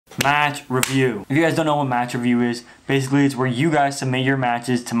Match review. If you guys don't know what match review is, basically it's where you guys submit your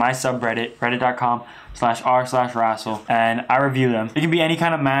matches to my subreddit, reddit.com/r/wrestle, and I review them. It can be any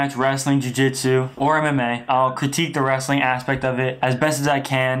kind of match, wrestling, jiu-jitsu, or MMA. I'll critique the wrestling aspect of it as best as I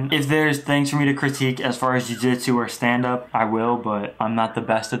can. If there's things for me to critique as far as jiu-jitsu or stand-up, I will, but I'm not the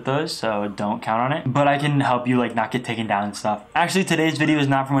best at those, so don't count on it. But I can help you like not get taken down and stuff. Actually, today's video is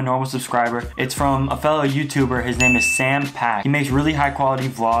not from a normal subscriber. It's from a fellow YouTuber. His name is Sam Pak. He makes really high quality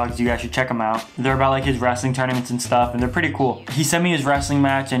vlogs. You guys should check him out. They're about like his wrestling tournaments and stuff, and they're pretty cool. He sent me his wrestling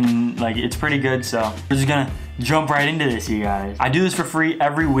match and like it's pretty good, so we're just gonna jump right into this, you guys. I do this for free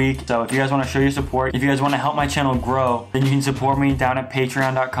every week, so if you guys want to show your support, if you guys want to help my channel grow, then you can support me down at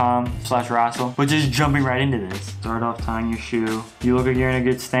patreon.com/wrestle. But just jumping right into this. Start off tying your shoe. You look like you're in a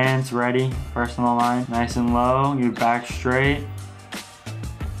good stance, ready. First on the line, nice and low, your back straight.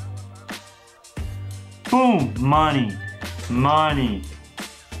 Boom, money, money.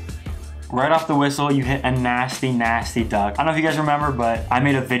 Right off the whistle, you hit a nasty, nasty duck. I don't know if you guys remember, but I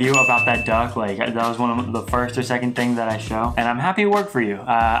made a video about that duck. Like, that was one of the first or second thing that I show. And I'm happy it worked for you.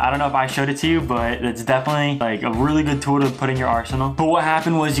 I don't know if I showed it to you, but it's definitely like a really good tool to put in your arsenal. But what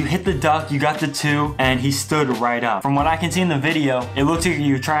happened was you hit the duck, you got the two, and he stood right up. From what I can see in the video, it looks like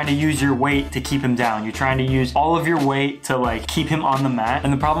you're trying to use your weight to keep him down. You're trying to use all of your weight to like keep him on the mat.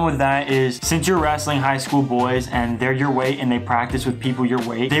 And the problem with that is since you're wrestling high school boys and they're your weight and they practice with people your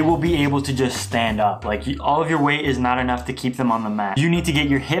weight, they will be able to just stand up. Like all of your weight is not enough to keep them on the mat. You need to get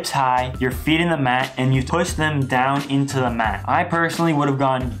your hips high, your feet in the mat, and you push them down into the mat. I personally would have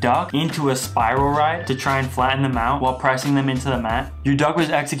gone duck into a spiral ride to try and flatten them out while pressing them into the mat. Your duck was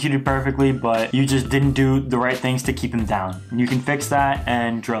executed perfectly, but you just didn't do the right things to keep him down. You can fix that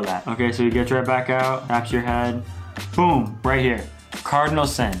and drill that. Okay, so you get right back out, taps your head, boom, right here. Cardinal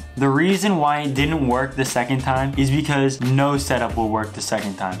sin. The reason why it didn't work the second time is because no setup will work the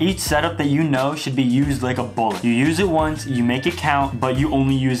second time. Each setup that you know should be used like a bullet. You use it once, you make it count, but you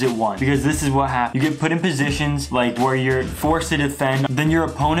only use it once. Because this is what happens. You get put in positions like where you're forced to defend, then your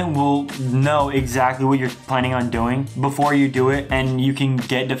opponent will know exactly what you're planning on doing before you do it, and you can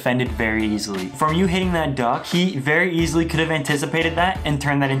get defended very easily. From you hitting that duck, he very easily could have anticipated that and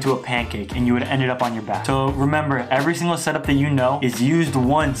turned that into a pancake, and you would have ended up on your back. So remember, every single setup that you know is used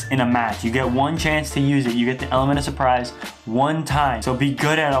once in a match. You get one chance to use it. You get the element of surprise one time. So be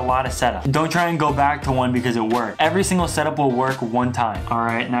good at a lot of setups. Don't try and go back to one because it worked. Every single setup will work one time. All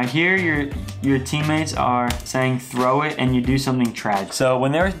right, now here your teammates are saying throw it and you do something tragic. So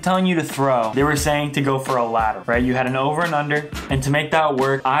when they were telling you to throw, they were saying to go for a ladder, right? You had an over and under, and to make that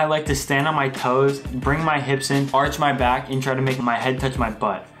work, I like to stand on my toes, bring my hips in, arch my back, and try to make my head touch my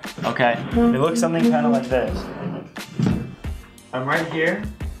butt, okay? It looks something kind of like this. I'm right here,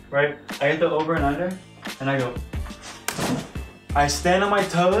 right? I get the over and under, and I go. I stand on my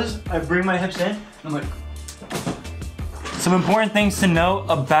toes, I bring my hips in, and I'm like. Some important things to know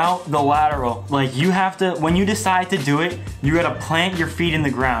about the lateral. Like you have to, when you decide to do it, you gotta plant your feet in the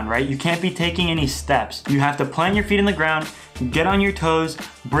ground, right? You can't be taking any steps. You have to plant your feet in the ground, get on your toes,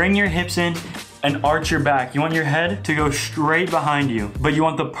 bring your hips in, and arch your back. You want your head to go straight behind you, but you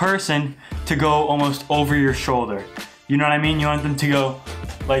want the person to go almost over your shoulder. You know what I mean? You want them to go,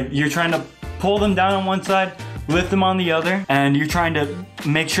 like you're trying to pull them down on one side, lift them on the other, and you're trying to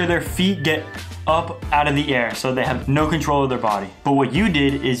make sure their feet get up out of the air so they have no control of their body. But what you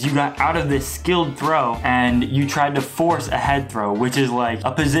did is you got out of this skilled throw and you tried to force a head throw, which is like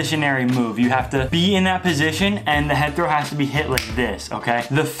a positionary move. You have to be in that position and the head throw has to be hit like this, okay?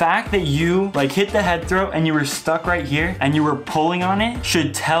 The fact that you like hit the head throw and you were stuck right here and you were pulling on it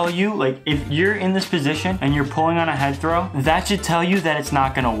should tell you, like if you're in this position and you're pulling on a head throw, that should tell you that it's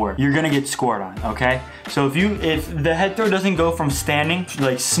not gonna work. You're gonna get scored on, okay? So if the head throw doesn't go from standing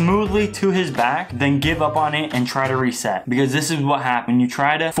like smoothly to his back, then give up on it and try to reset, because this is what happened. You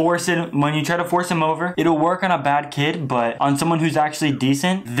try to force it. When you try to force him over, it'll work on a bad kid, but on someone who's actually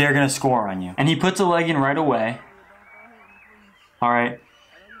decent, they're gonna score on you. And he puts a leg in right away. All right.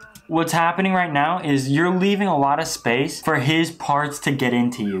 What's happening right now is you're leaving a lot of space for his parts to get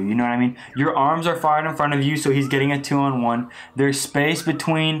into you. You know what I mean? Your arms are far in front of you, so he's getting a 2-on-1. There's space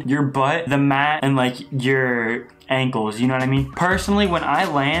between your butt, the mat, and like your ankles. You know what I mean? Personally, when I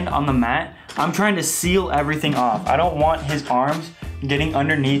land on the mat, I'm trying to seal everything off. I don't want his arms getting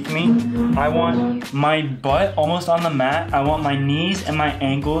underneath me. I want my butt almost on the mat. I want my knees and my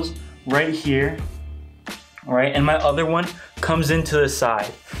ankles right here. All right, and my other one comes into the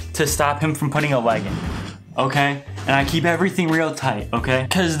side to stop him from putting a leg in, okay? And I keep everything real tight, okay?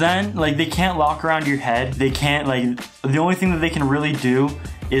 Because then, like, they can't lock around your head. They can't, like, the only thing that they can really do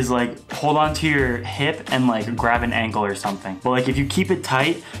is like hold on to your hip and like grab an ankle or something. But like if you keep it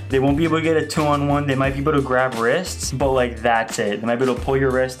tight, they won't be able to get a 2-on-1. They might be able to grab wrists, but like that's it. They might be able to pull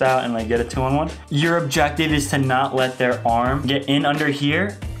your wrist out and like get a 2-on-1. Your objective is to not let their arm get in under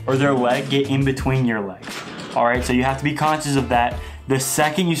here or their leg get in between your legs. All right, so you have to be conscious of that the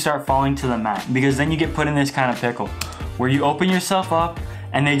second you start falling to the mat, because then you get put in this kind of pickle where you open yourself up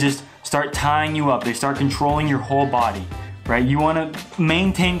and they just start tying you up. They start controlling your whole body, right? You want to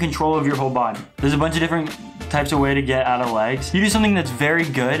maintain control of your whole body. There's a bunch of different types of way to get out of legs. You do something that's very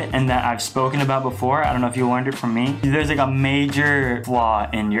good and that I've spoken about before. I don't know if you learned it from me. There's like a major flaw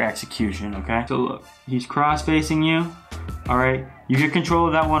in your execution, okay? So look, he's cross facing you, all right? You get control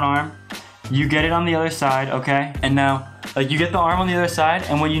of that one arm. You get it on the other side, okay? And now, like you get the arm on the other side,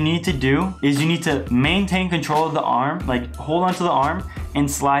 and what you need to do is you need to maintain control of the arm, like hold onto the arm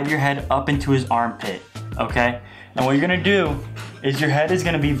and slide your head up into his armpit, okay? And what you're gonna do is your head is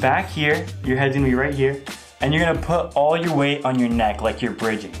gonna be back here, your head's gonna be right here, and you're gonna put all your weight on your neck like you're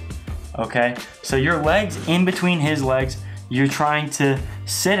bridging, okay? So your legs in between his legs, you're trying to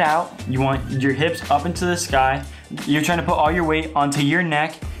sit out, you want your hips up into the sky, you're trying to put all your weight onto your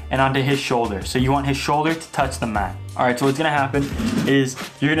neck and onto his shoulder. So you want his shoulder to touch the mat. All right, so what's gonna happen is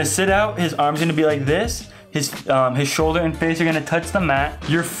you're gonna sit out, his arm's gonna be like this, his shoulder and face are gonna touch the mat,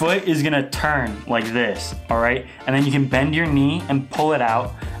 your foot is gonna turn like this, all right? And then you can bend your knee and pull it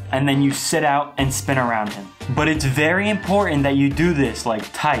out, and then you sit out and spin around him. But it's very important that you do this like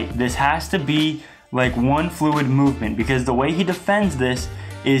tight. This has to be like one fluid movement, because the way he defends this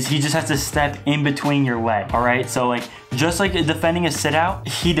is he just has to step in between your leg, all right? So like, just like defending a sit out,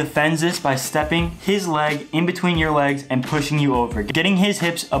 he defends this by stepping his leg in between your legs and pushing you over, getting his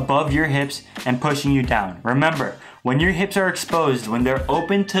hips above your hips and pushing you down. Remember, when your hips are exposed, when they're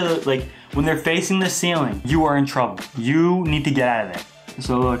open to, like, when they're facing the ceiling, you are in trouble. You need to get out of there.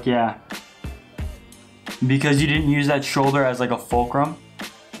 So look, yeah. Because you didn't use that shoulder as like a fulcrum,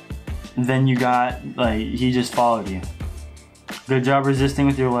 then you got, like, he just followed you. Good job resisting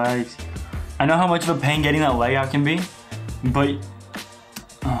with your legs. I know how much of a pain getting that leg out can be, but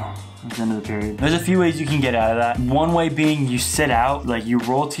that's the end of the period. There's a few ways you can get out of that. One way being you sit out, like you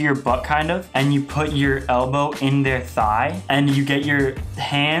roll to your butt kind of, and you put your elbow in their thigh, and you get your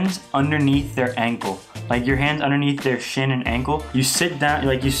hands underneath their ankle. Like your hands underneath their shin and ankle. You sit down,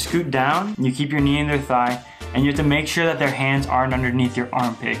 like you scoot down, you keep your knee in their thigh, and you have to make sure that their hands aren't underneath your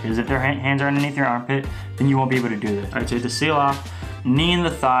armpit, because if their hands are underneath your armpit, then you won't be able to do this. All right, so you have to seal off, knee in the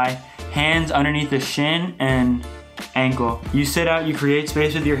thigh, hands underneath the shin and ankle. You sit out, you create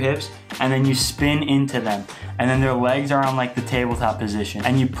space with your hips, and then you spin into them. And then their legs are on like the tabletop position.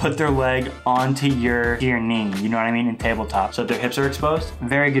 And you put their leg onto your knee, you know what I mean, in tabletop. So if their hips are exposed,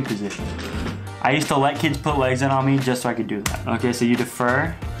 very good position. I used to let kids put legs in on me just so I could do that. Okay, so you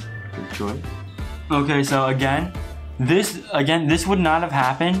defer, good choice. Okay, so again, this would not have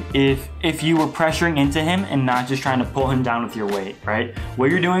happened if you were pressuring into him and not just trying to pull him down with your weight, right? What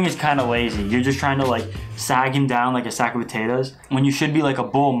you're doing is kind of lazy. You're just trying to like sag him down like a sack of potatoes when you should be like a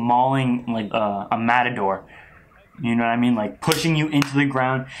bull mauling like a matador. You know what I mean? Like pushing you into the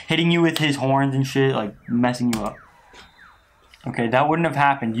ground, hitting you with his horns and shit, like messing you up. Okay, that wouldn't have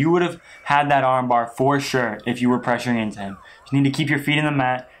happened. You would have had that arm bar for sure if you were pressuring into him. You need to keep your feet in the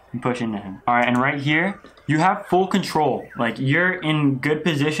mat and push into him. All right, and right here, you have full control. Like you're in good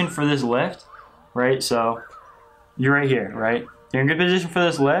position for this lift, right? So you're right here, right? You're in good position for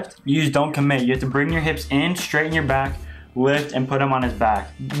this lift. You just don't commit. You have to bring your hips in, straighten your back, lift, and put him on his back.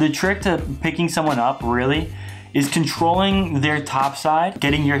 The trick to picking someone up really is controlling their top side,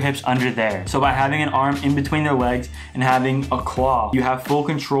 getting your hips under there. So by having an arm in between their legs and having a claw, you have full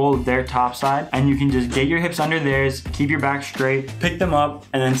control of their top side, and you can just get your hips under theirs, keep your back straight, pick them up,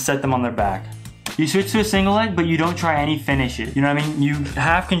 and then set them on their back. You switch to a single leg, but you don't try any finishes. You know what I mean? You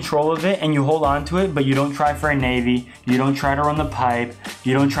have control of it and you hold on to it, but you don't try for a navy. You don't try to run the pipe.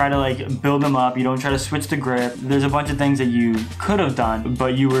 You don't try to like build them up. You don't try to switch the grip. There's a bunch of things that you could have done,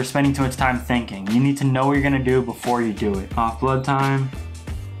 but you were spending too much time thinking. You need to know what you're gonna do before you do it. Off blood time.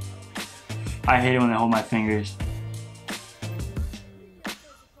 I hate it when they hold my fingers.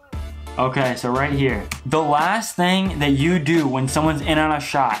 Okay, so right here. The last thing that you do when someone's in on a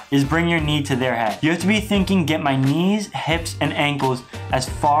shot is bring your knee to their head. You have to be thinking, get my knees, hips, and ankles as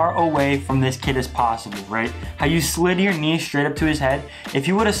far away from this kid as possible, right? How you slid your knee straight up to his head. If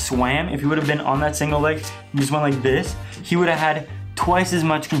he would have swam, if he would have been on that single leg, and just went like this, he would have had twice as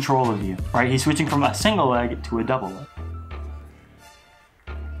much control of you, right? He's switching from a single leg to a double leg.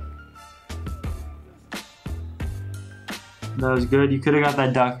 That was good. You could have got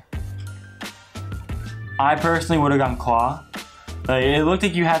that duck. I personally would have gone claw, Like, it looked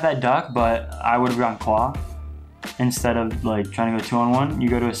like you had that duck, but I would have gone claw. Instead of like trying to go 2-on-1, you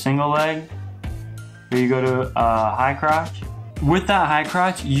go to a single leg, or you go to high crotch. With that high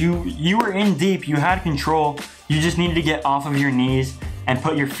crotch, you were in deep, you had control, you just needed to get off of your knees and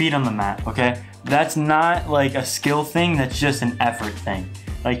put your feet on the mat, okay? That's not like a skill thing, that's just an effort thing.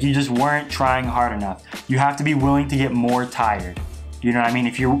 Like, you just weren't trying hard enough. You have to be willing to get more tired. You know what I mean?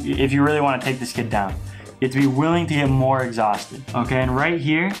 If you really want to take this kid down, you have to be willing to get more exhausted. Okay, and right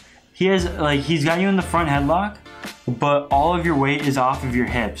here, he's got you in the front headlock, but all of your weight is off of your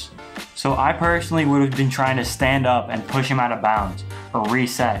hips. So I personally would have been trying to stand up and push him out of bounds or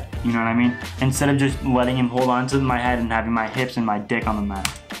reset, you know what I mean? Instead of just letting him hold on to my head and having my hips and my dick on the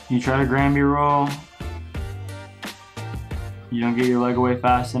mat. You try to Granby roll. You don't get your leg away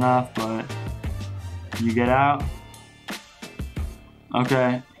fast enough, but you get out.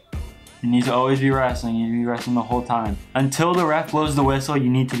 Okay. You need to always be wrestling. You need to be wrestling the whole time. Until the ref blows the whistle, you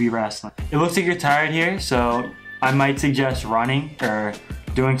need to be wrestling. It looks like you're tired here, so I might suggest running or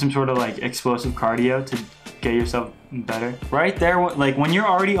doing some sort of like explosive cardio to get yourself better. Right there, like when you're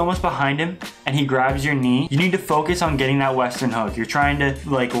already almost behind him and he grabs your knee, you need to focus on getting that Western hook. You're trying to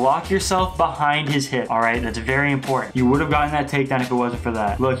like lock yourself behind his hip, all right? That's very important. You would have gotten that takedown if it wasn't for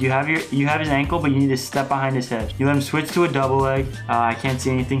that. Look, you have his ankle, but you need to step behind his hip. You let him switch to a double leg. I can't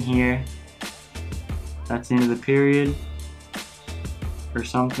see anything here. That's the end of the period or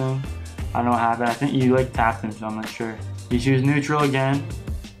something. I don't know what happened. I think you like tapped him, so I'm not sure. You choose neutral again.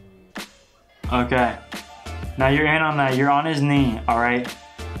 Okay. Now you're in on that. You're on his knee, all right?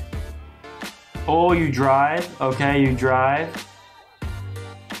 Oh, you drive. Okay, you drive.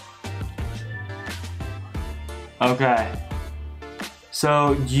 Okay.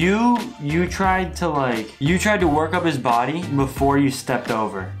 So you tried to work up his body before you stepped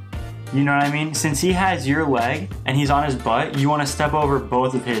over. You know what I mean? Since he has your leg and he's on his butt, you want to step over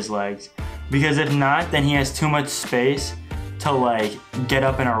both of his legs. Because if not, then he has too much space to like get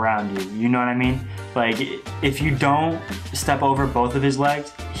up and around you. You know what I mean? Like, if you don't step over both of his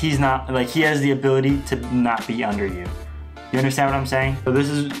legs, he's not, like, he has the ability to not be under you. You understand what I'm saying? So this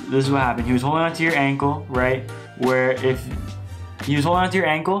is what happened. He was holding onto your ankle, right? Where if he was holding onto your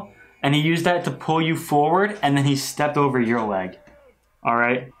ankle and he used that to pull you forward, and then he stepped over your leg. All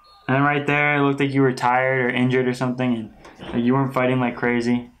right? And then right there, it looked like you were tired or injured or something, and like, you weren't fighting like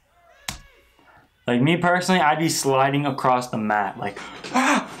crazy. Like me personally, I'd be sliding across the mat, like,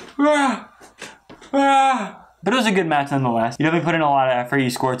 But it was a good match nonetheless. You definitely put in a lot of effort. You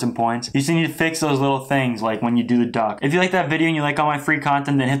scored some points. You just need to fix those little things, like when you do the duck. If you like that video and you like all my free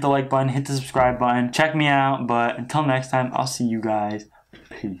content, then hit the like button, hit the subscribe button. Check me out. But until next time, I'll see you guys.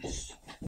 Peace.